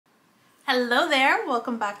Hello there,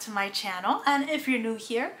 welcome back to my channel, and if you're new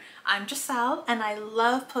here, I'm Giselle and I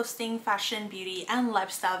love posting fashion, beauty, and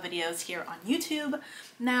lifestyle videos here on YouTube.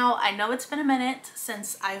 Now, I know it's been a minute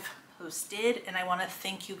since I've posted and I want to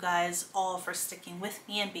thank you guys all for sticking with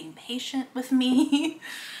me and being patient with me.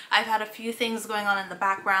 I've had a few things going on in the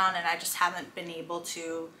background and I just haven't been able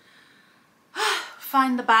to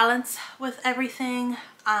find the balance with everything.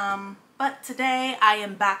 But today I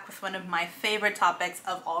am back with one of my favorite topics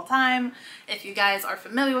of all time. If you guys are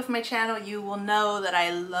familiar with my channel, you will know that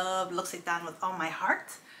I love L'Occitane with all my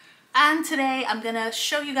heart. And today I'm gonna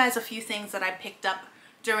show you guys a few things that I picked up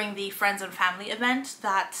during the friends and family event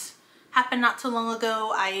that happened not too long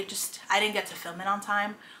ago. I didn't get to film it on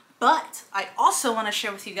time, but I also want to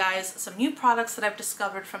share with you guys some new products that I've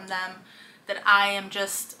discovered from them that I am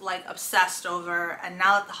just like obsessed over. And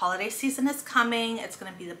now that the holiday season is coming, it's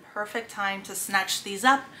going to be the perfect time to snatch these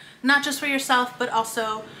up, not just for yourself, but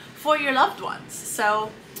also for your loved ones.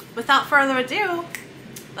 So without further ado,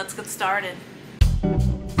 let's get started.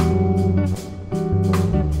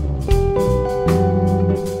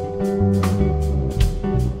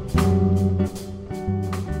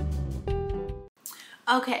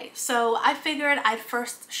 Okay, so I figured I'd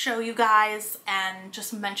first show you guys and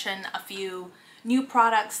just mention a few new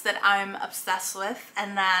products that I'm obsessed with,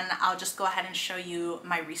 and then I'll just go ahead and show you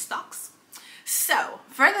my restocks. So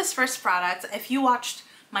for this first product, if you watched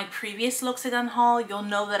my previous L'Occitane haul, you'll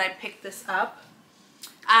know that I picked this up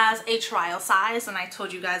as a trial size, and I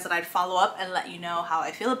told you guys that I'd follow up and let you know how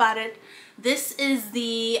I feel about it. This is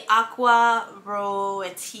the Aqua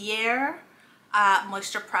Réotier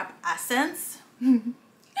Moisture Prep Essence.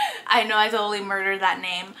 I know I totally murdered that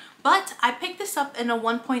name, but I picked this up in a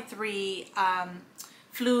 1.3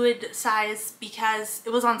 fluid size because it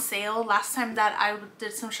was on sale last time that I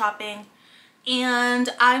did some shopping, and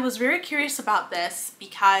I was very curious about this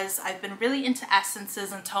because I've been really into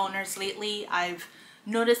essences and toners lately. I've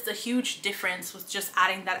noticed a huge difference with just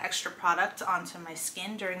adding that extra product onto my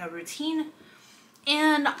skin during a routine,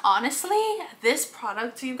 and honestly, this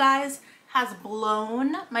product, you guys, has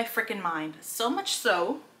blown my freaking mind. So much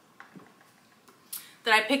so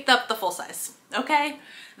that I picked up the full size, okay?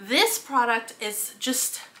 This product is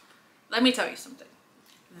just, let me tell you something.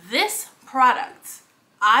 This product,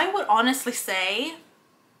 I would honestly say,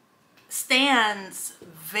 stands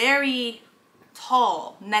very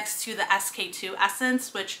tall next to the SK2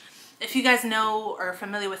 Essence, which if you guys know or are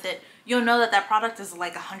familiar with it, you'll know that that product is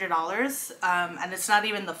like $100, and it's not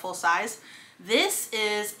even the full size. This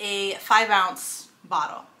is a 5-ounce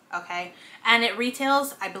bottle, okay? And it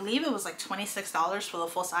retails, I believe it was like $26 for the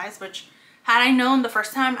full size, which had I known the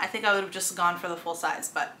first time, I think I would have just gone for the full size.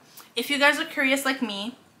 But if you guys are curious like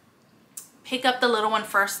me, pick up the little one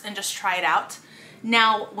first and just try it out.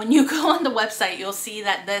 Now, when you go on the website, you'll see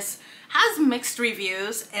that this has mixed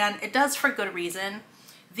reviews, and it does for good reason.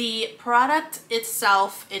 The product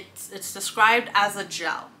itself, it's described as a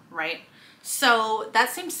gel, right? So that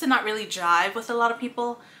seems to not really jive with a lot of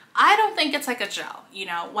people. I don't think it's like a gel, you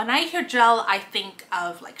know. When I hear gel, I think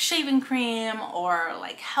of like shaving cream or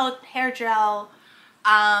like hair gel.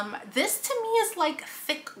 This to me is like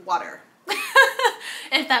thick water,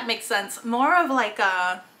 if that makes sense. More of like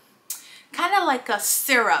a, kind of like a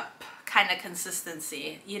syrup kind of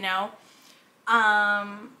consistency, you know.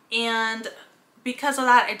 And because of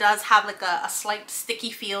that, it does have like a slight sticky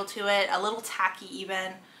feel to it, a little tacky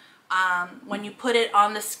even. When you put it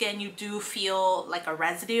on the skin, you do feel like a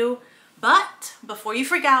residue, but before you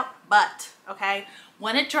freak out, okay,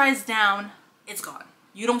 when it dries down, it's gone.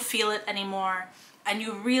 You don't feel it anymore, and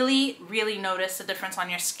you really, really notice the difference on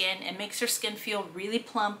your skin. It makes your skin feel really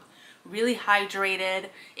plump, really hydrated.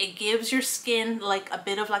 It gives your skin like a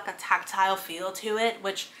bit of like a tactile feel to it,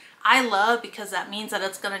 which I love because that means that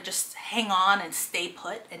it's gonna just hang on and stay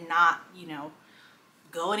put and not, you know,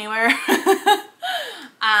 go anywhere.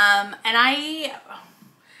 And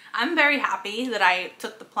I'm very happy that I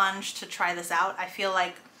took the plunge to try this out. I feel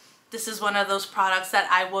like this is one of those products that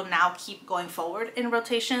I will now keep going forward in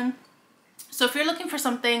rotation. So if you're looking for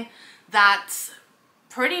something that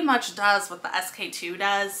pretty much does what the SK2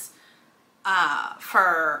 does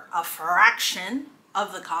for a fraction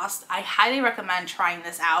of the cost, I highly recommend trying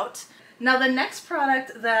this out. Now the next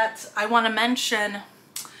product that I want to mention,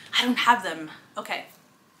 I don't have them. Okay.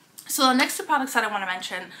 So the next two products that I want to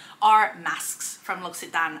mention are masks from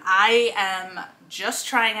L'Occitane. I am just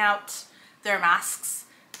trying out their masks.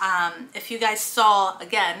 If you guys saw,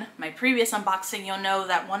 again, my previous unboxing, you'll know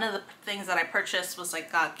that one of the things that I purchased was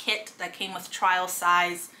like a kit that came with trial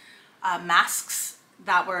size masks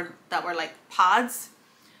that were like pods.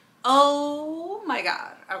 Oh my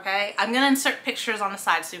god, okay? I'm gonna insert pictures on the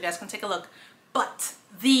side so you guys can take a look. But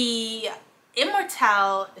the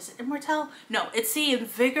Immortelle, is it Immortelle? No, it's the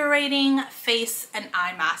Invigorating Face and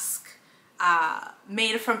Eye Mask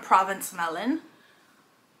made from Provence melon.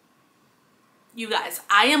 You guys,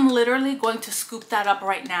 I am literally going to scoop that up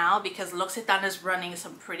right now because L'Occitane is running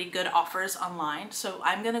some pretty good offers online. So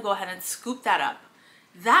I'm gonna go ahead and scoop that up.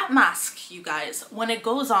 That mask, you guys, when it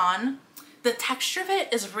goes on, the texture of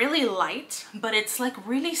it is really light, but it's like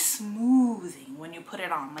really smoothing when you put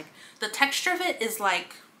it on. Like the texture of it is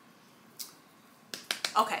like,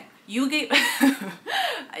 okay, you gave,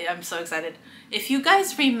 I'm so excited. If you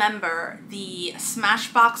guys remember the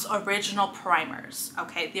Smashbox original primers,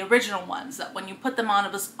 okay, the original ones that when you put them on,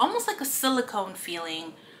 it was almost like a silicone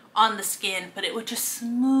feeling on the skin, but it would just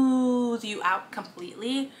smooth you out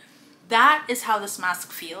completely. That is how this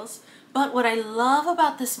mask feels. But what I love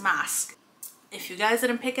about this mask, if you guys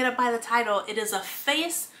didn't pick it up by the title, it is a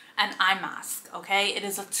face and eye mask, okay? It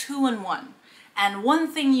is a 2-in-1. And one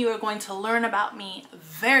thing you are going to learn about me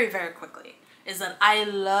very, very quickly is that I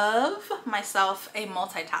love myself a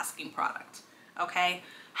multitasking product, okay?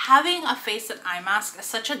 Having a face and eye mask is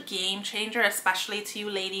such a game changer, especially to you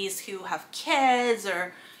ladies who have kids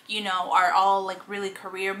or, you know, are all like really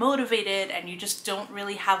career motivated and you just don't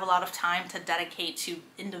really have a lot of time to dedicate to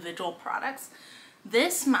individual products.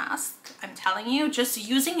 This mask, I'm telling you, just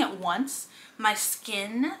using it once, my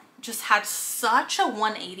skin just had such a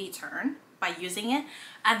 180 turn by using it,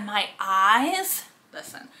 and my eyes,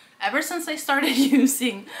 listen, ever since I started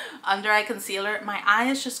using under eye concealer, my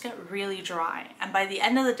eyes just get really dry. And by the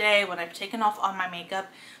end of the day, when I've taken off all my makeup,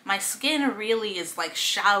 my skin really is like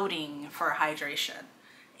shouting for hydration.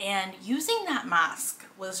 And using that mask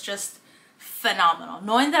was just phenomenal.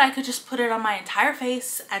 Knowing that I could just put it on my entire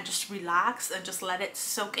face and just relax and just let it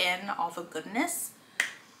soak in all the goodness.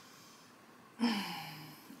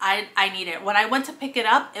 I need it. When I went to pick it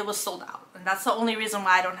up, it was sold out. And that's the only reason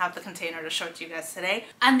why I don't have the container to show it to you guys today.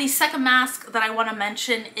 And the second mask that I want to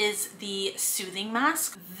mention is the Soothing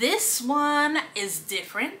Mask. This one is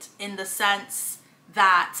different in the sense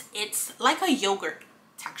that it's like a yogurt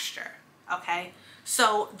texture, okay?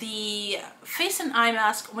 So the face and eye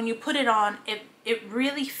mask, when you put it on, it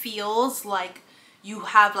really feels like you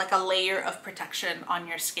have like a layer of protection on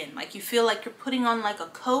your skin. Like you feel like you're putting on like a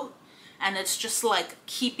coat, and it's just like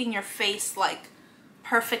keeping your face like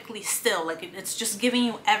perfectly still. Like it's just giving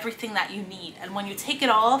you everything that you need. And when you take it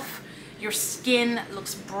off, your skin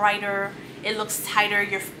looks brighter, it looks tighter,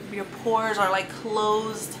 your pores are like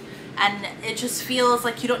closed, and it just feels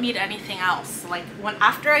like you don't need anything else. Like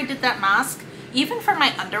after I did that mask, even for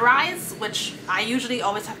my under eyes, which I usually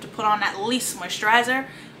always have to put on at least moisturizer,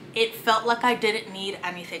 it felt like I didn't need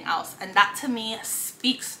anything else. And that to me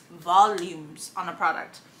speaks volumes on a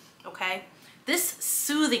product, okay? This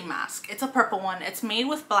Soothing Mask, it's a purple one. It's made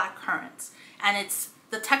with black currants, and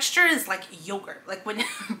the texture is like yogurt. Like when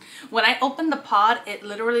I opened the pod, it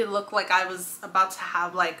literally looked like I was about to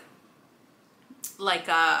have like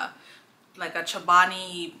a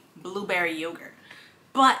Chobani blueberry yogurt.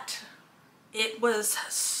 But it was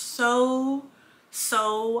so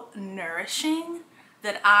nourishing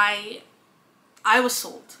that I was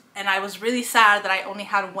sold. And I was really sad that I only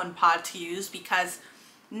had one pod to use, because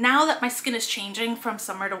now that my skin is changing from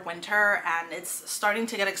summer to winter and it's starting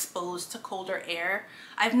to get exposed to colder air,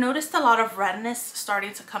 I've noticed a lot of redness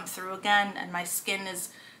starting to come through again, and my skin is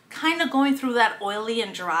kind of going through that oily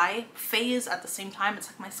and dry phase at the same time. It's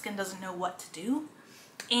like my skin doesn't know what to do.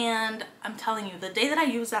 And I'm telling you, the day that I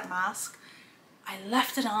used that mask, I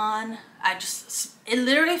left it on. It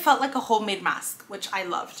literally felt like a homemade mask, which I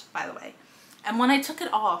loved, by the way. And when I took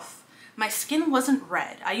it off, my skin wasn't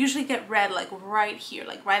red. I usually get red like right here,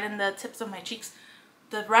 like right in the tips of my cheeks.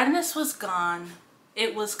 The redness was gone.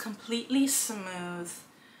 It was completely smooth.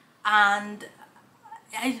 And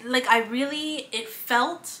it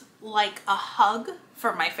felt like a hug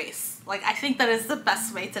for my face. Like, I think that is the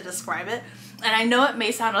best way to describe it. And I know it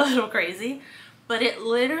may sound a little crazy, but it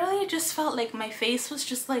literally just felt like my face was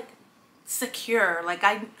just like secure. Like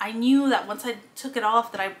I knew that once I took it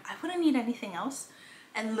off that I wouldn't need anything else.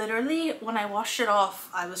 And literally when I washed it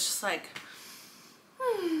off, I was just like,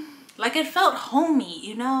 like it felt homey,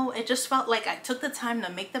 you know? It just felt like I took the time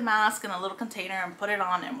to make the mask in a little container and put it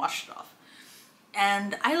on and wash it off.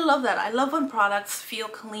 And I love that. I love when products feel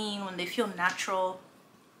clean, when they feel natural,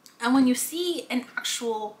 and when you see an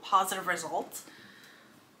actual positive result.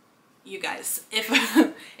 You guys,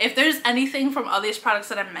 if there's anything from all these products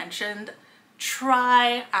that I mentioned,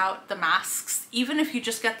 try out the masks. Even if you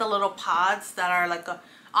just get the little pods that are like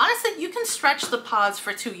Honestly, you can stretch the pods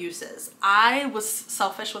for 2 uses. I was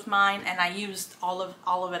selfish with mine and I used all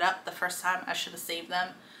of it up the first time. I should have saved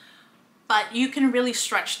them. But you can really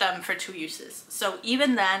stretch them for 2 uses. So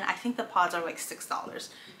even then, I think the pods are like $6.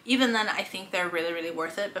 Even then, I think they're really, really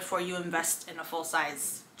worth it before you invest in a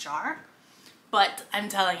full-size jar. But I'm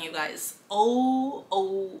telling you guys,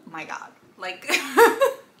 oh my God. Like,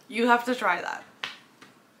 you have to try that.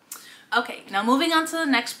 Okay, now moving on to the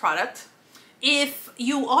next product. If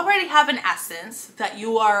you already have an essence that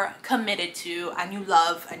you are committed to and you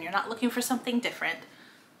love and you're not looking for something different,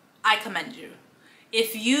 I commend you.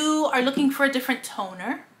 If you are looking for a different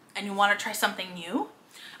toner and you want to try something new,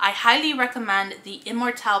 I highly recommend the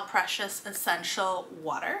Immortelle Precious Essential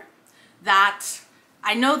Water. That,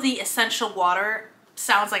 I know the essential water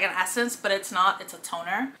sounds like an essence, but it's not, it's a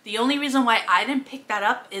toner. The only reason why I didn't pick that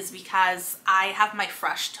up is because I have my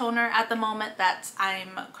fresh toner at the moment that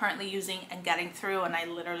I'm currently using and getting through, and I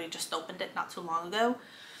literally just opened it not too long ago.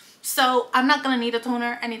 So I'm not gonna need a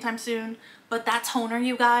toner anytime soon, but that toner,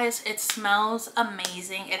 you guys, it smells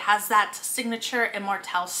amazing. It has that signature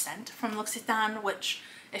Immortelle scent from L'Occitane, which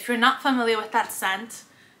if you're not familiar with that scent,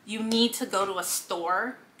 you need to go to a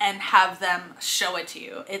store and have them show it to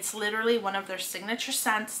you. It's literally one of their signature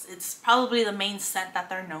scents. It's probably the main scent that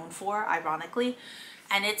they're known for, ironically.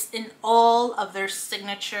 And it's in all of their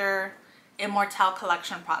signature Immortelle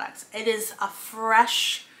collection products. It is a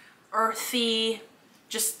fresh, earthy,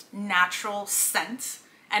 just natural scent.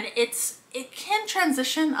 And it can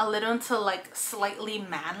transition a little into like slightly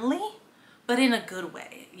manly, but in a good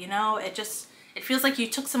way, you know? It feels like you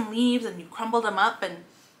took some leaves and you crumbled them up and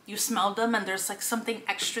you smelled them, and there's like something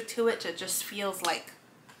extra to it. It just feels like,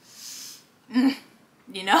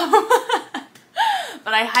 you know?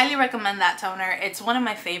 But I highly recommend that toner. It's one of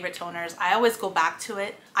my favorite toners. I always go back to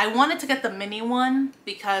it. I wanted to get the mini one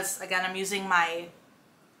because, again, I'm using my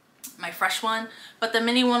fresh one, but the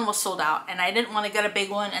mini one was sold out and I didn't want to get a big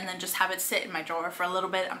one and then just have it sit in my drawer for a little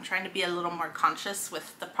bit. I'm trying to be a little more conscious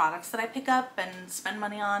with the products that I pick up and spend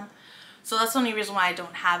money on. So that's the only reason why I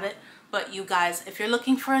don't have it. But you guys, if you're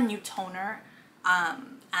looking for a new toner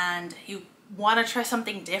and you want to try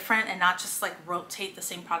something different and not just like rotate the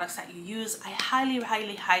same products that you use, I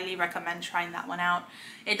highly recommend trying that one out.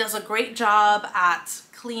 It does a great job at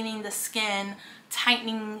cleaning the skin,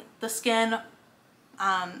 tightening the skin,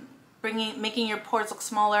 making your pores look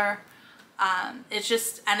smaller. It's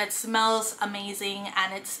just, and it smells amazing,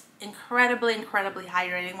 and it's incredibly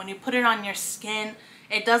hydrating. When you put it on your skin,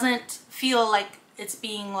 it doesn't feel like it's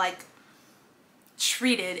being like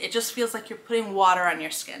treated. It just feels like you're putting water on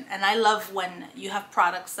your skin. And I love when you have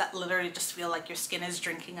products that literally just feel like your skin is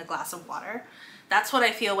drinking a glass of water. That's what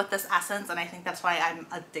I feel with this essence, and I think that's why I'm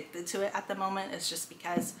addicted to it at the moment. It's just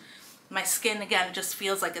because my skin, again, just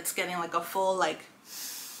feels like it's getting like a full like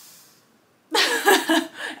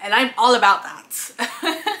and I'm all about that.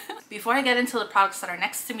 Before I get into the products that are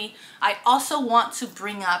next to me, I also want to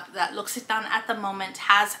bring up that L'Occitane at the moment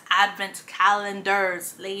has advent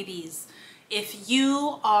calendars, ladies. If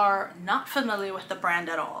you are not familiar with the brand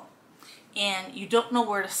at all and you don't know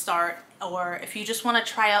where to start, or if you just want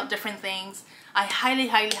to try out different things, I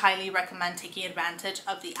highly recommend taking advantage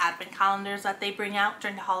of the advent calendars that they bring out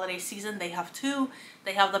during the holiday season. They have 2.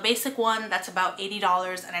 They have the basic one that's about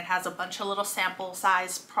 $80 and it has a bunch of little sample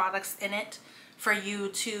size products in it for you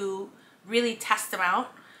to really test them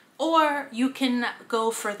out. Or you can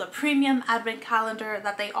go for the premium advent calendar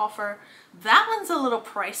that they offer. That one's a little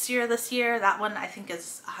pricier this year. That one I think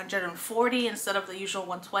is $140 instead of the usual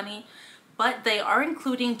 $120. But they are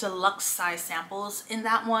including deluxe size samples in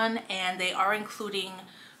that one, and they are including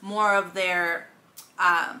more of their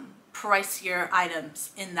pricier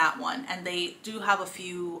items in that one. And they do have a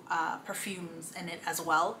few perfumes in it as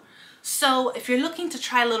well. So if you're looking to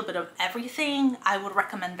try a little bit of everything, I would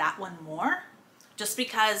recommend that one more, just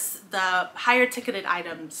because the higher ticketed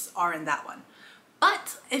items are in that one.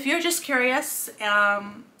 But if you're just curious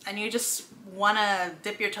and you just want to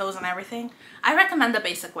dip your toes in everything, I recommend the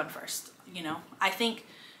basic one first. You know, I think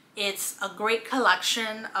it's a great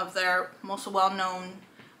collection of their most well-known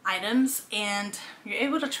items, and you're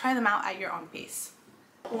able to try them out at your own pace.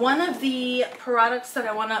 One of the products that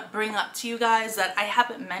I want to bring up to you guys that I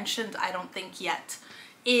haven't mentioned, I don't think yet,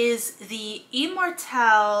 is the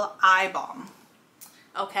Immortelle Eye Balm.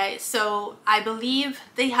 Okay, so I believe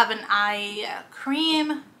they have an eye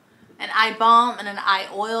cream, an eye balm, and an eye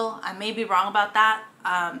oil. I may be wrong about that,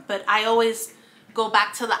 but I always go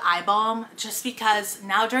back to the eye balm just because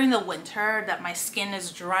now during the winter that my skin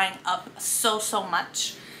is drying up so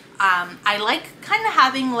much. I like kind of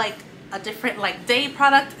having like a different like day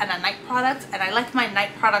product and a night product, and I like my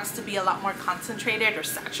night products to be a lot more concentrated or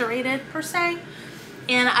saturated per se.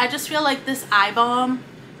 And I just feel like this eye balm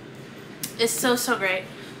is so great.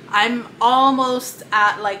 I'm almost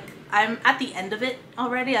at like, I'm at the end of it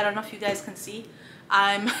already. I don't know if you guys can see.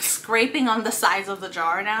 I'm scraping on the sides of the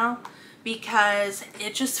jar now because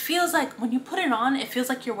it just feels like when you put it on, it feels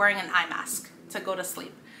like you're wearing an eye mask to go to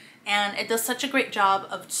sleep. And it does such a great job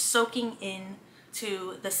of soaking in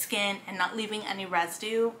to the skin and not leaving any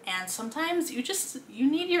residue. And sometimes you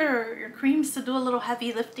need your creams to do a little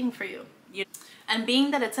heavy lifting for you. And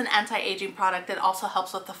being that it's an anti-aging product, it also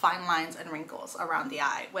helps with the fine lines and wrinkles around the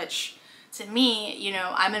eye, which to me, you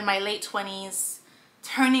know, I'm in my late 20s,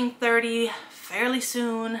 turning 30 fairly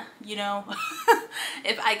soon, you know.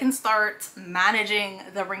 If I can start managing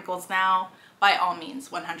the wrinkles now, by all means,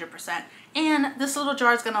 100%. And this little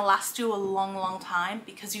jar is gonna last you a long time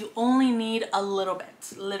because you only need a little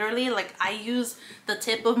bit. Literally, like I use the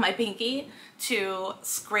tip of my pinky to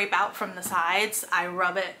scrape out from the sides. I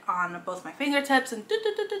rub it on both my fingertips and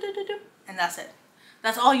and that's it.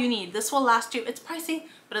 That's all you need. This will last you, it's pricey,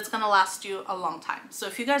 but it's gonna last you a long time. So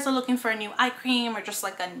if you guys are looking for a new eye cream or just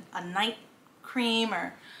like a night cream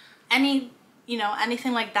or any, you know,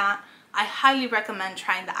 anything like that, I highly recommend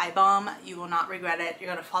trying the eye balm. You will not regret it. You're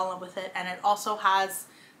gonna fall in love with it. And it also has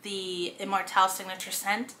the Immortelle signature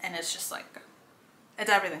scent, and it's just like,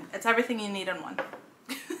 it's everything. It's everything you need in one.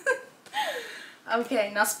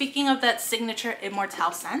 Okay, now speaking of that signature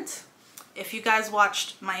Immortelle scent, if you guys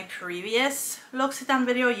watched my previous L'Occitane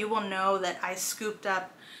video, you will know that I scooped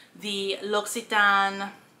up the L'Occitane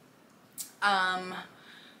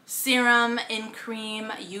Serum in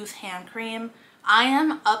Cream Youth Hand Cream. I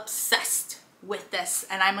am obsessed with this,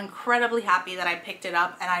 and I'm incredibly happy that I picked it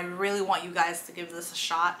up, and I really want you guys to give this a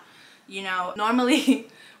shot. You know, normally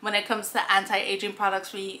when it comes to anti-aging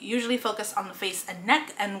products, we usually focus on the face and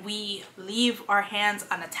neck, and we leave our hands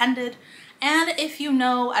unattended. And if you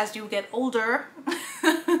know, as you get older,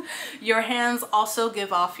 your hands also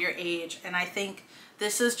give off your age. And I think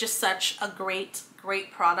this is just such a great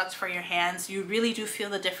product for your hands. You really do feel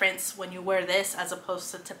the difference when you wear this as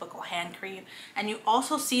opposed to typical hand cream. And you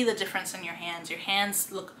also see the difference in your hands. Your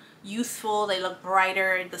hands look youthful, they look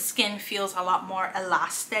brighter, the skin feels a lot more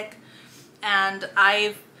elastic. And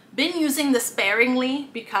I've been using this sparingly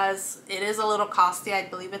because it is a little costly. I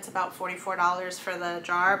believe it's about $44 for the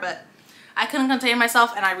jar, but I couldn't contain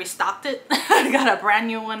myself and I restocked it. I got a brand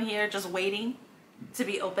new one here just waiting to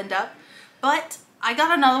be opened up. But I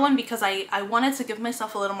got another one because I wanted to give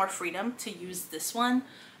myself a little more freedom to use this one.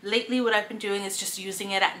 Lately, what I've been doing is just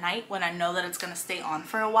using it at night when I know that it's going to stay on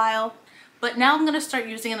for a while. But now I'm going to start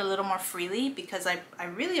using it a little more freely because I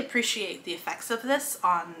really appreciate the effects of this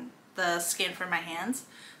on the skin for my hands.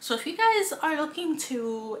 So if you guys are looking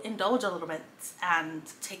to indulge a little bit and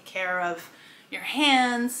take care of your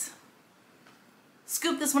hands,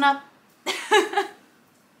 scoop this one up.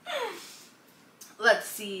 Let's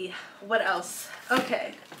see, what else?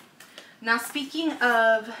 Okay, now speaking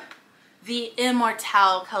of the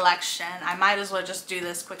Immortelle collection, I might as well just do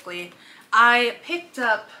this quickly. I picked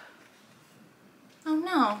up, oh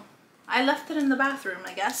no, I left it in the bathroom,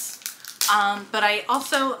 I guess. But I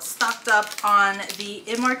also stocked up on the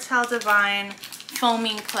Immortelle Divine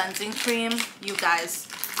Foaming Cleansing Cream. You guys,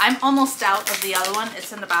 I'm almost out of the other one.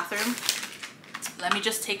 It's in the bathroom. Let me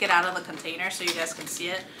just take it out of the container so you guys can see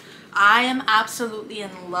it. I am absolutely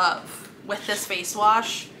in love with this face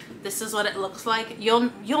wash. This is what it looks like.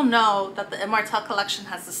 You'll know that the Immortelle collection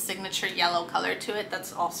has the signature yellow color to it.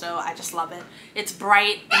 That's also, I just love it. It's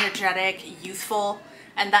bright, energetic, youthful,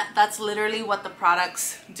 and that's literally what the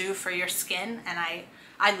products do for your skin, and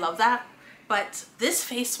I love that. But this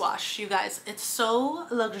face wash, you guys, it's so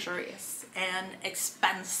luxurious and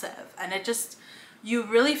expensive, and it just, you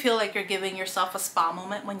really feel like you're giving yourself a spa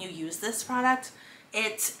moment when you use this product.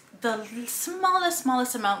 The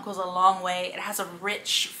smallest amount goes a long way. It has a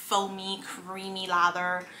rich, foamy, creamy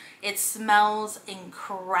lather. It smells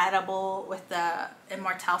incredible with the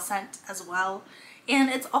Immortelle scent as well. And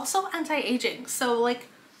it's also anti-aging. So like,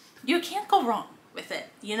 you can't go wrong with it,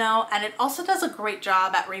 you know? And it also does a great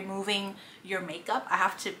job at removing your makeup. I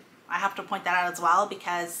have to point that out as well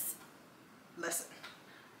because, listen,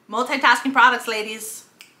 multitasking products, ladies,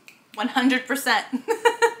 100%.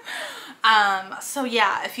 So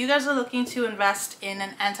yeah, if you guys are looking to invest in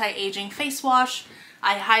an anti-aging face wash,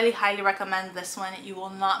 I highly recommend this one. You will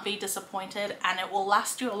not be disappointed, and it will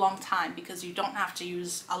last you a long time because you don't have to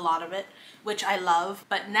use a lot of it, which I love.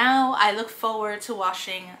 But now I look forward to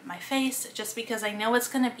washing my face just because I know it's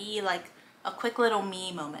gonna be like a quick little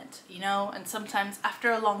me moment, you know? And sometimes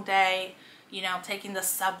after a long day, you know, taking the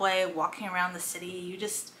subway, walking around the city.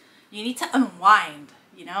 You need to unwind,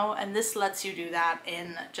 you know, and this lets you do that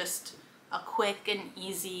in just a quick and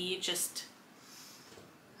easy, just,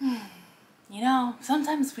 you know,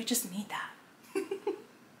 sometimes we just need that.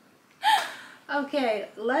 Okay,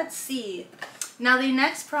 let's see. Now the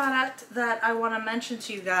next product that I want to mention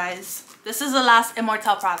to you guys, this is the last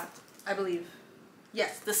Immortelle product, I believe.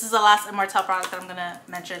 Yes, this is the last Immortelle product that I'm going to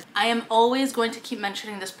mention. I am always going to keep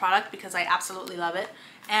mentioning this product because I absolutely love it.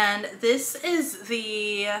 And this is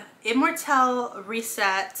the Immortelle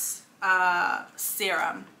Reset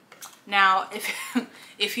Serum. Now,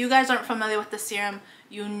 if you guys aren't familiar with the serum,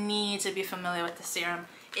 you need to be familiar with the serum.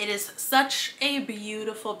 It is such a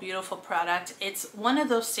beautiful, beautiful product. It's one of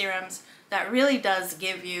those serums that really does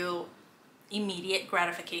give you immediate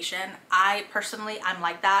gratification. I personally, I'm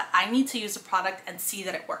like that. I need to use a product and see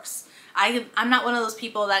that it works. I'm not one of those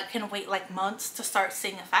people that can wait like months to start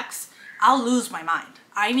seeing effects. I'll lose my mind.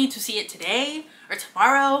 I need to see it today or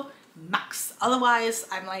tomorrow max. Otherwise,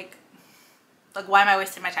 I'm like why am I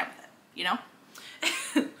wasting my time with it, you know?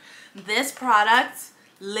 This product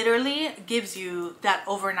literally gives you that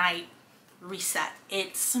overnight reset.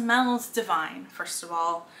 It smells divine, first of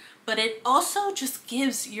all, but it also just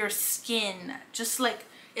gives your skin just like,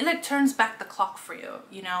 it like turns back the clock for you,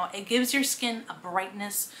 you know? It gives your skin a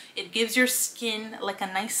brightness. It gives your skin like a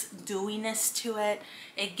nice dewiness to it.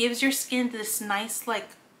 It gives your skin this nice like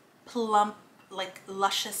plump, like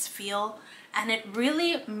luscious feel, and it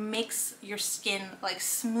really makes your skin like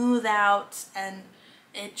smooth out, and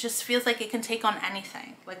it just feels like it can take on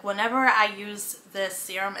anything. Like whenever I use this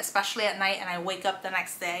serum, especially at night and I wake up the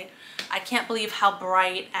next day, I can't believe how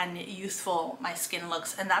bright and youthful my skin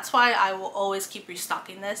looks. And that's why I will always keep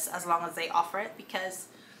restocking this as long as they offer it, because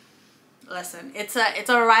listen, it's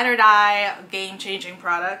a ride or die game-changing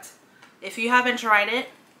product. If you haven't tried it,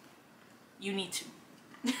 you need to.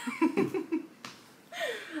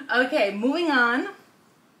 Okay, moving on.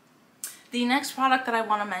 The next product that I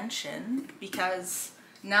want to mention, because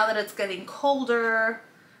now that it's getting colder,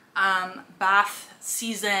 bath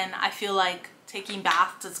season, I feel like taking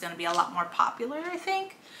baths is going to be a lot more popular, I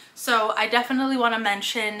think. So I definitely want to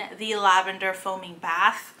mention the Lavender Foaming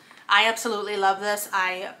Bath. I absolutely love this.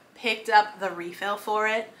 I picked up the refill for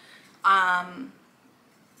it.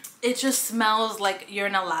 It just smells like you're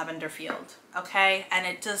in a lavender field, okay? And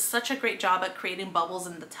it does such a great job at creating bubbles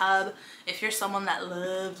in the tub. If you're someone that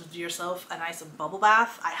loves yourself a nice bubble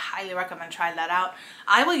bath, I highly recommend trying that out.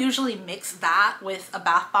 I will usually mix that with a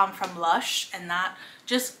bath bomb from Lush, and that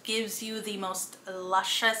just gives you the most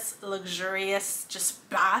luscious, luxurious just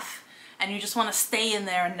bath, and you just want to stay in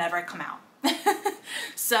there and never come out.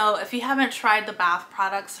 So if you haven't tried the bath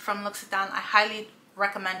products from L'Occitane, I highly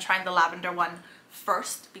recommend trying the lavender one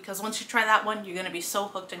first, because once you try that one, you're going to be so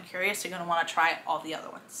hooked and curious, you're going to want to try all the other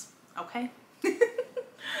ones, okay?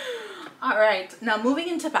 All right, now moving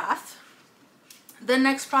into bath, the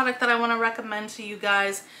next product that I want to recommend to you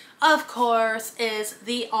guys, of course, is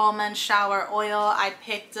the Almond Shower Oil. I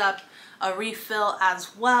picked up a refill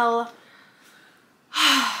as well.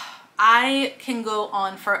 I can go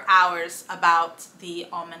on for hours about the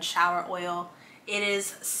Almond Shower Oil. It is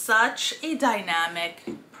such a dynamic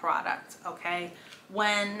product, okay?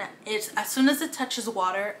 When it's, as soon as it touches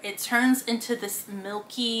water, it turns into this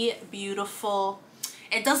milky, beautiful,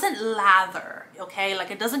 it doesn't lather, okay? Like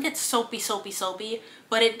it doesn't get soapy,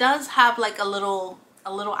 but it does have like a little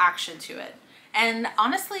action to it. And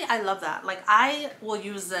honestly, I love that. Like I will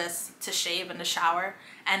use this to shave in the shower,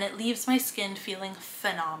 and it leaves my skin feeling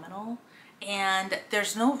phenomenal. And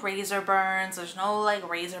there's no razor burns, there's no like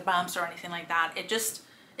razor bumps or anything like that.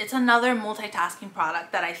 It's another multitasking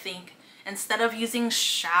product that I think, instead of using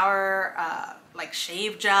shower like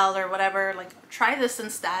shave gel or whatever, like try this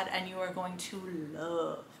instead and you are going to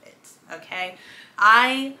love it, okay?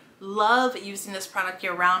 I love using this product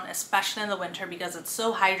year round, especially in the winter, because it's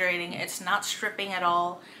so hydrating. It's not stripping at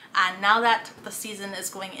all. And now that the season is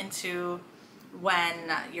going into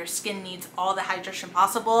when your skin needs all the hydration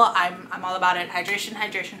possible, I'm all about it. Hydration,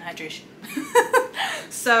 hydration, hydration.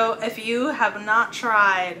 So if you have not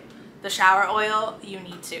tried the shower oil, you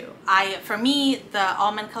need to. For me, the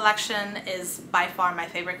almond collection is by far my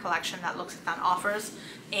favorite collection that L'Occitane offers,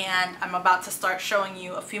 and I'm about to start showing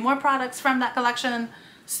you a few more products from that collection.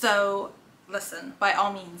 So listen, by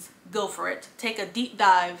all means, go for it. Take a deep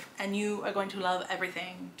dive and you are going to love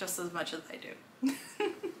everything just as much as I do.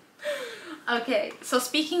 Okay, so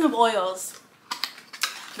speaking of oils,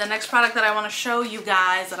 the next product that I want to show you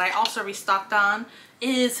guys that I also restocked on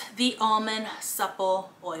is the Almond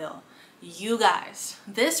Supple Oil. You guys,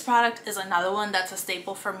 this product is another one that's a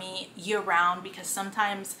staple for me year round, because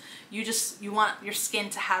sometimes you want your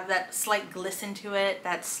skin to have that slight glisten to it,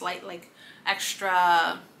 that slight like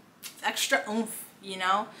extra oomph, you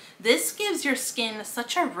know. This gives your skin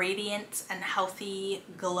such a radiant and healthy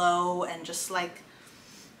glow, and just like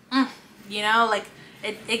you know, like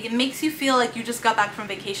it makes you feel like you just got back from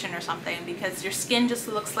vacation or something, because your skin just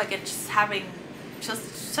looks like it's just having just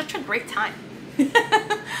such a great time.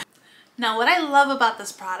 Now, what I love about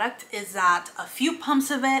this product is that a few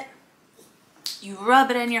pumps of it, you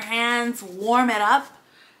rub it in your hands, warm it up,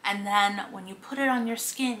 and then when you put it on your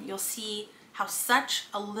skin, you'll see how such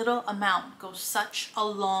a little amount goes such a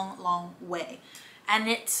long way. And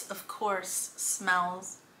it, of course,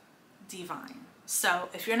 smells divine. So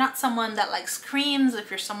if you're not someone that likes creams,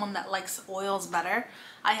 if you're someone that likes oils better,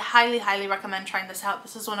 I highly recommend trying this out.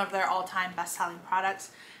 This is one of their all-time best-selling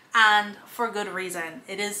products, and for good reason.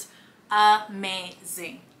 It is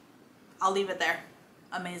amazing. I'll leave it there.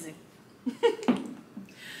 Amazing.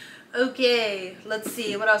 Okay, let's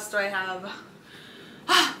see. What else do I have?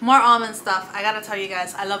 More almond stuff. I gotta tell you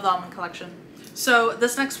guys, I love the almond collection. So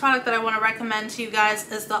this next product that I want to recommend to you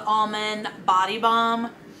guys is the Almond Body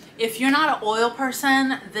Balm. If you're not an oil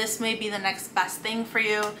person, this may be the next best thing for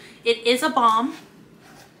you. It is a balm,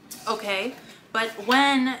 okay, but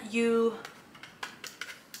when you...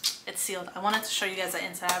 It's sealed. I wanted to show you guys the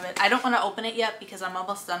inside of it. I don't want to open it yet because I'm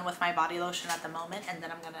almost done with my body lotion at the moment, and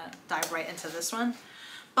then I'm going to dive right into this one.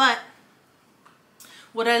 But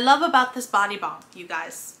what I love about this body balm, you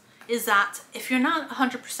guys, is that if you're not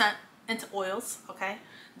 100% into oils, okay,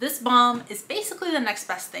 this balm is basically the next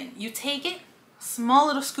best thing. You take it, small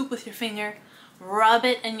little scoop with your finger, rub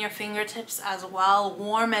it in your fingertips as well,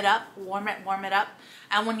 warm it up, warm it up,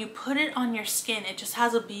 and when you put it on your skin, it just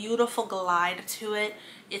has a beautiful glide to it.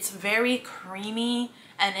 It's very creamy,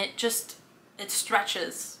 and it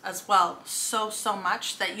stretches as well so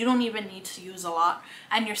much that you don't even need to use a lot,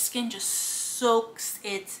 and your skin just soaks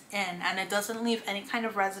it in, and it doesn't leave any kind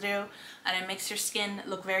of residue, and it makes your skin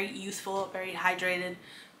look very youthful, very hydrated,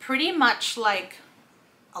 pretty much like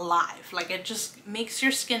alive. Like, it just makes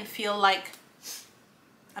your skin feel like,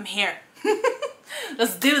 I'm here.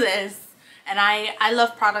 Let's do this. And I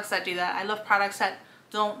love products that do that. I love products that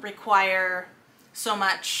don't require so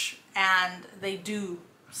much, and they do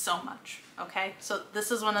so much. Okay, so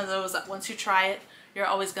this is one of those that once you try it, you're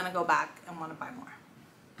always gonna go back and want to buy more.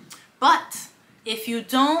 But if you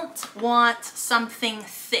don't want something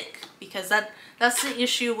thick, because that's the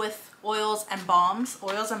issue with oils and balms.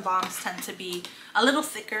 Oils and balms tend to be a little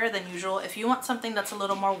thicker than usual. If you want something that's a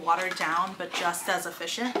little more watered down but just as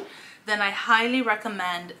efficient, then I highly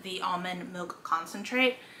recommend the Almond Milk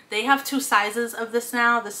Concentrate. They have two sizes of this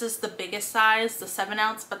now. This is the biggest size, the 7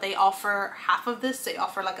 ounce, but they offer half of this. They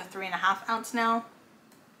offer like a 3.5 ounce now.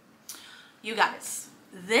 You guys,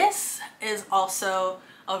 this is also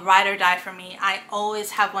a ride or die for me. I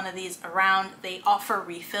always have one of these around. They offer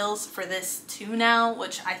refills for this too now,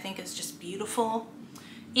 which I think is just beautiful.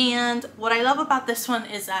 And what I love about this one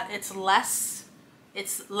is that it's less.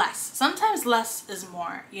 Sometimes less is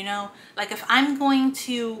more, you know? Like, if I'm going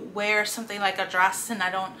to wear something like a dress and I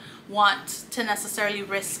don't want to necessarily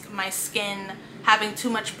risk my skin having too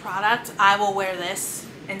much product, I will wear this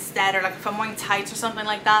instead. Or like if I'm wearing tights or something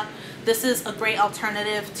like that, this is a great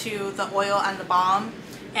alternative to the oil and the balm.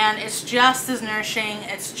 And it's just as nourishing,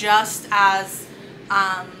 it's just as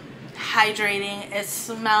hydrating, it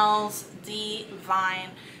smells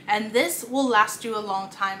divine, and this will last you a long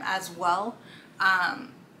time as well.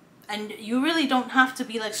 And you really don't have to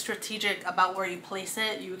be like strategic about where you place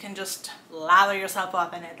it. You can just lather yourself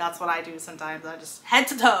up in it. That's what I do sometimes. I just head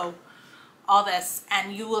to toe all this,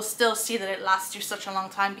 and you will still see that it lasts you such a long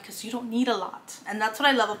time because you don't need a lot. And that's what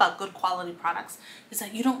I love about good quality products, is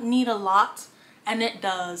that you don't need a lot, and it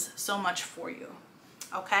does so much for you.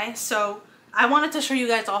 Okay, so I wanted to show you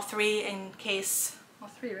guys all three in case, all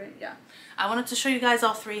three, right? Yeah. I wanted to show you guys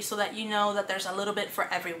all three so that you know that there's a little bit for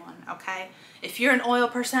everyone, okay? If you're an oil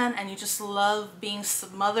person and you just love being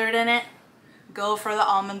smothered in it, go for the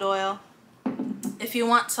almond oil. If you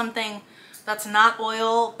want something that's not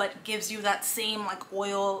oil but gives you that same like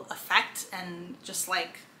oil effect and just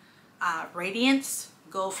like radiance,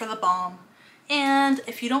 go for the balm. And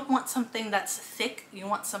if you don't want something that's thick, you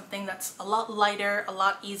want something that's a lot lighter, a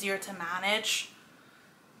lot easier to manage,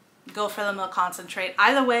 go for the milk concentrate.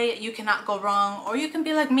 Either way, you cannot go wrong, or you can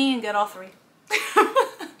be like me and get all three.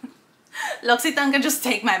 L'Occitane can just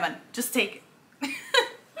take my money. Just take it.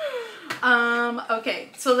 Okay,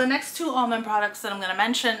 so the next two almond products that I'm going to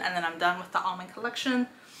mention, and then I'm done with the almond collection.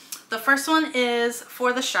 The first one is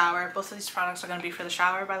for the shower. Both of these products are going to be for the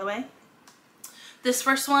shower, by the way. This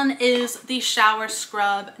first one is the shower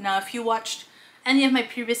scrub. Now, if you watched any of my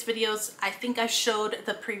previous videos, I think I showed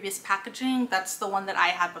the previous packaging. That's the one that I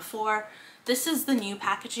had before. This is the new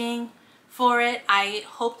packaging for it. I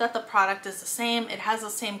hope that the product is the same. It has the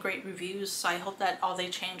same great reviews, so I hope that all they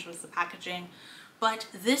changed was the packaging. But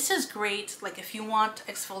this is great, like if you want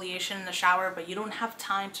exfoliation in the shower but you don't have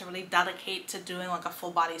time to really dedicate to doing like a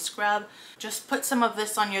full body scrub, just put some of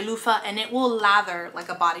this on your loofah and it will lather like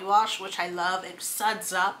a body wash, which I love. It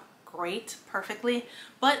suds up great, perfectly.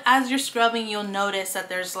 But as you're scrubbing, you'll notice that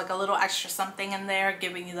there's like a little extra something in there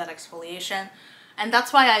giving you that exfoliation. And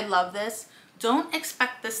that's why I love this. Don't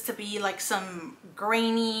expect this to be like some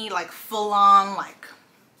grainy, like full on, like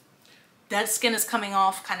dead skin is coming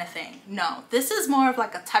off kind of thing. No, this is more of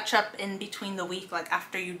like a touch up in between the week, like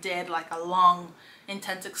after you did like a long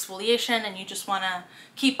intense exfoliation and you just want to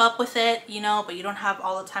keep up with it, you know, but you don't have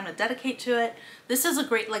all the time to dedicate to it. This is a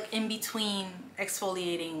great like in between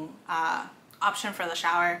exfoliating option for the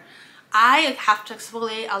shower. I have to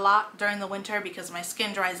exfoliate a lot during the winter because my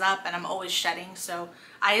skin dries up and I'm always shedding, so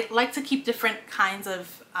I like to keep different kinds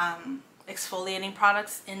of exfoliating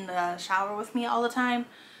products in the shower with me all the time.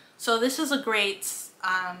 So this is a great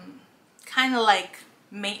kind of like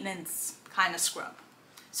maintenance kind of scrub.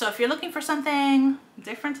 So if you're looking for something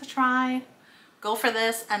different to try, go for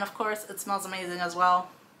this. And of course, it smells amazing as well.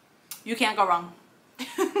 You can't go wrong.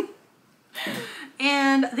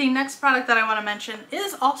 And the next product that I want to mention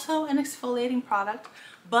is also an exfoliating product.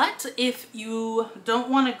 But if you don't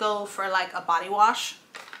want to go for like a body wash,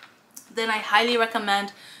 then I highly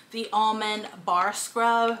recommend the Almond Bar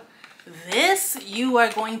Scrub. This you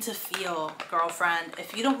are going to feel, girlfriend.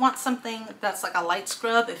 If you don't want something that's like a light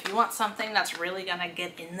scrub, if you want something that's really gonna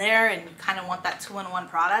get in there and you kind of want that 2-in-1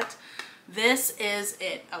 product, this is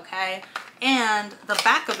it, okay? And the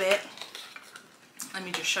back of it, let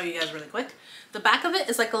me just show you guys really quick. The back of it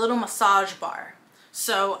is like a little massage bar.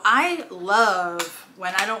 So I love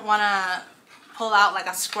when I don't want to pull out like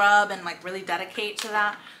a scrub and like really dedicate to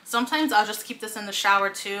that. Sometimes I'll just keep this in the shower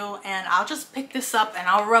too, and I'll just pick this up and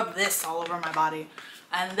I'll rub this all over my body.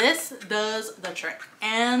 And this does the trick.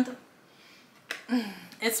 And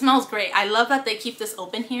it smells great. I love that they keep this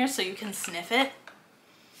open here so you can sniff it.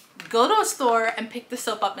 Go to a store and pick the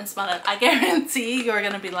soap up and smell it. I guarantee you're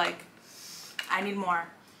gonna be like, I need more.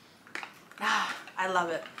 I love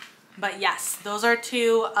it. But yes, those are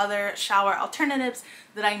two other shower alternatives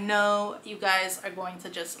that I know you guys are going to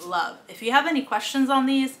just love. If you have any questions on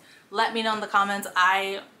these, let me know in the comments.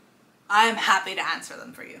 I'm happy to answer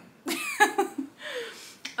them for you.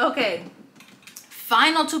 Okay,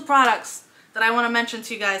 final two products that I want to mention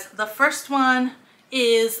to you guys. The first one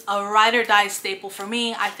is a ride or die staple for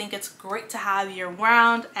me. I think it's great to have year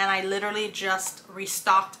round, and I literally just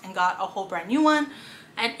restocked and got a whole brand new one.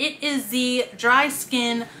 And it is the Dry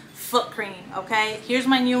Skin Foot Cream, okay? Here's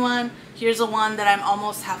my new one. Here's the one that I'm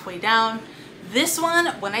almost halfway down. This one,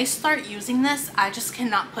 when I start using this, I just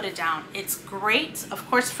cannot put it down. It's great, of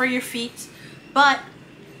course, for your feet, but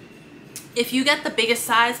if you get the biggest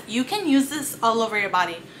size, you can use this all over your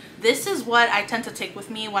body. This is what I tend to take with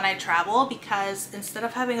me when I travel, because instead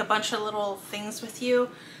of having a bunch of little things with you,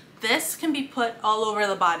 this can be put all over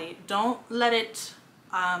the body. Don't let it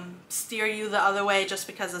steer you the other way just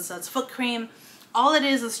because it says foot cream. All it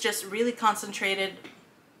is just really concentrated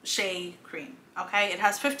shea cream, okay? It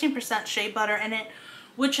has 15% shea butter in it,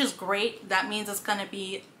 which is great. That means it's gonna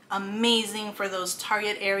be amazing for those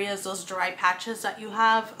target areas, those dry patches that you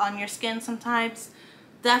have on your skin sometimes.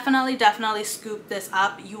 Definitely scoop this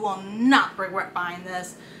up. You will not regret buying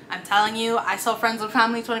this. I'm telling you, I saw friends and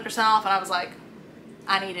family 20% off and I was like,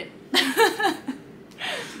 I need it.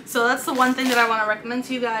 So that's the one thing that I want to recommend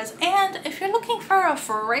to you guys. And if you're looking for a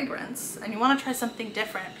fragrance and you want to try something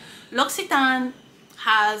different, L'Occitane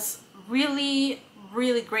has really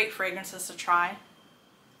great fragrances to try.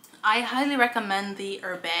 I highly recommend the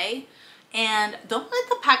Herbae, and don't let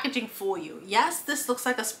the packaging fool you. Yes, this looks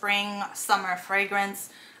like a spring summer fragrance.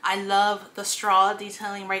 I love the straw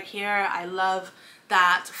detailing right here. I love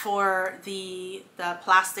that for the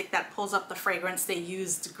plastic that pulls up the fragrance, they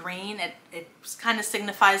used green. It kind of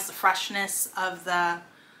signifies the freshness of the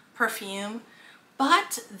perfume.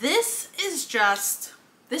 But this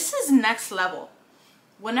is next level.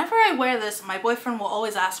 Whenever I wear this, my boyfriend will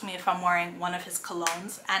always ask me if I'm wearing one of his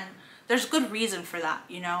colognes, and there's good reason for that,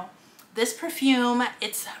 you know. This perfume,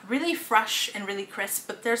 it's really fresh and really crisp,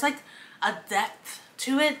 but there's like a depth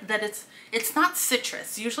to it that it's not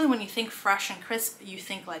citrus. Usually when you think fresh and crisp, you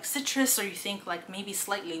think like citrus, or you think like maybe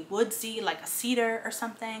slightly woodsy, like a cedar or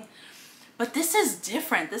something. But this is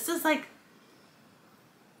different. This is like,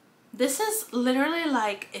 This is literally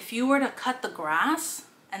like if you were to cut the grass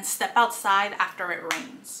and step outside after it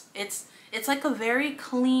rains. It's like a very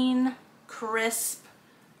clean, crisp,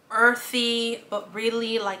 earthy, but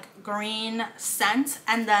really like green scent.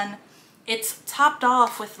 And then it's topped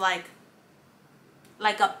off with like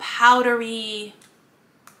a powdery,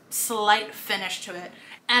 slight finish to it.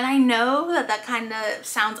 And I know that that kind of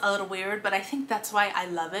sounds a little weird, but I think that's why I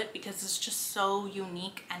love it, because it's just so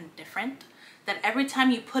unique and different that every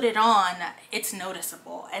time you put it on, it's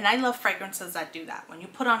noticeable. And I love fragrances that do that. When you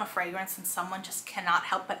put on a fragrance and someone just cannot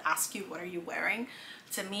help but ask you, what are you wearing?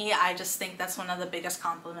 To me, I just think that's one of the biggest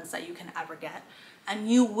compliments that you can ever get. And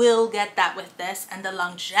you will get that with this. And the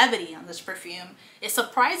longevity on this perfume is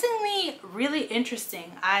surprisingly really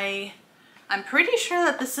interesting. I'm pretty sure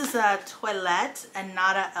that this is a toilette and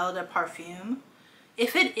not a Eau de Parfum.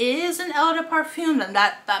 If it is an Eau de Parfum, then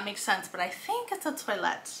that makes sense. But I think it's a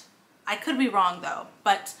toilette. I could be wrong though,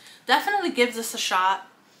 but definitely give this a shot.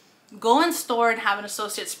 Go in store and have an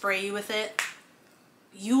associate spray you with it.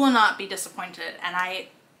 You will not be disappointed. And I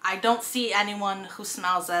don't see anyone who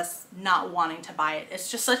smells this not wanting to buy it.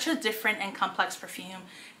 It's just such a different and complex perfume.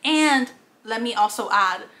 And let me also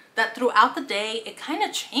add that throughout the day, it kind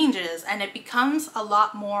of changes and it becomes a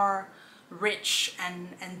lot more rich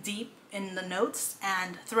and deep in the notes.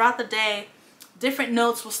 And throughout the day, different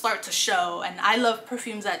notes will start to show. And I love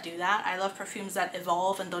perfumes that do that. I love perfumes that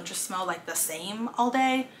evolve and don't just smell like the same all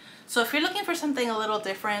day. So if you're looking for something a little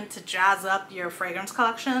different to jazz up your fragrance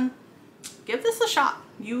collection, give this a shot.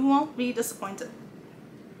 You won't be disappointed.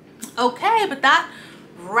 Okay, but that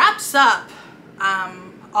wraps up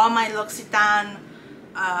all my L'Occitane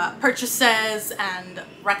purchases and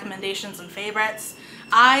recommendations and favorites.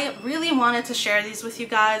 I really wanted to share these with you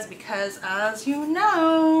guys because, as you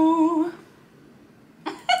know,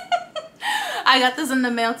 I got this in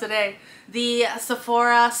the mail today. The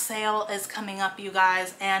Sephora sale is coming up, you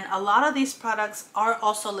guys, and a lot of these products are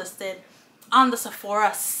also listed on the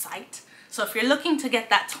Sephora site. So if you're looking to get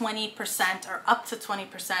that 20% or up to 20%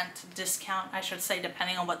 discount, I should say,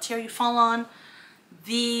 depending on what tier you fall on,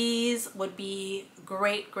 these would be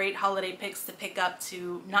great holiday picks to pick up,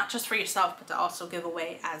 to not just for yourself, but to also give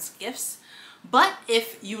away as gifts. But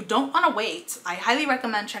if you don't want to wait, I highly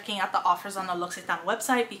recommend checking out the offers on the L'Occitane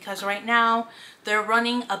website, because right now they're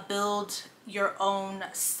running a build your own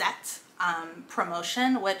set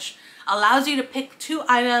promotion, which allows you to pick 2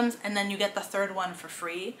 items and then you get the 3rd one for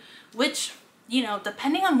free, which, you know,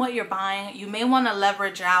 depending on what you're buying, you may want to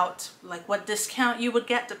leverage out like what discount you would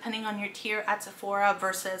get depending on your tier at Sephora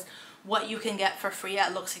versus what you can get for free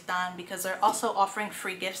at L'Occitane, because they're also offering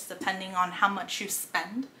free gifts depending on how much you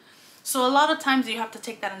spend. So a lot of times you have to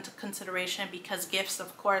take that into consideration, because gifts,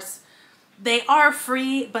 of course, they are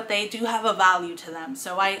free, but they do have a value to them.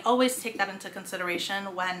 So I always take that into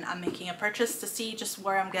consideration when I'm making a purchase, to see just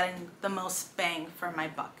where I'm getting the most bang for my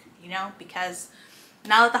buck, you know, because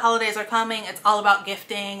now that the holidays are coming, it's all about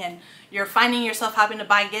gifting, and you're finding yourself having to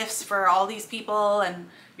buy gifts for all these people, and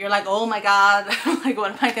you're like, oh my God, like, what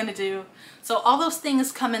am I gonna do? So all those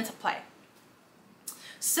things come into play.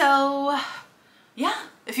 So yeah,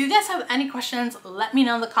 if you guys have any questions, let me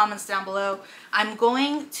know in the comments down below. I'm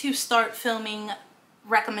going to start filming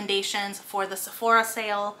recommendations for the Sephora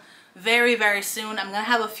sale very soon. I'm gonna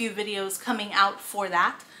have a few videos coming out for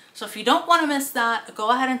that. So if you don't want to miss that, go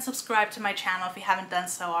ahead and subscribe to my channel if you haven't done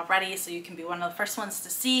so already, so you can be one of the first ones to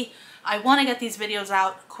see. I want to get these videos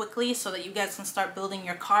out quickly so that you guys can start building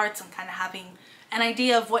your carts and kind of having an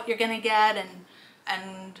idea of what you're gonna get,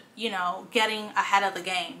 and you know, getting ahead of the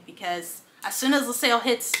game, because as soon as the sale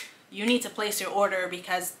hits, you need to place your order,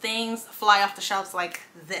 because things fly off the shelves like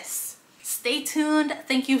this. Stay tuned.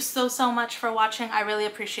 Thank you so much for watching. I really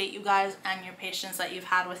appreciate you guys and your patience that you've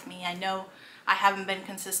had with me. I know I haven't been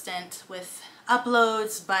consistent with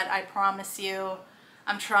uploads, but I promise you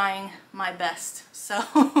I'm trying my best. So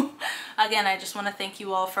again, I just want to thank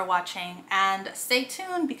you all for watching, and stay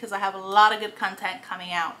tuned because I have a lot of good content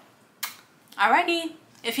coming out. Alrighty,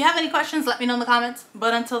 if you have any questions, let me know in the comments,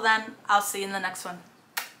 but until then, I'll see you in the next one.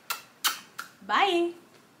 Bye.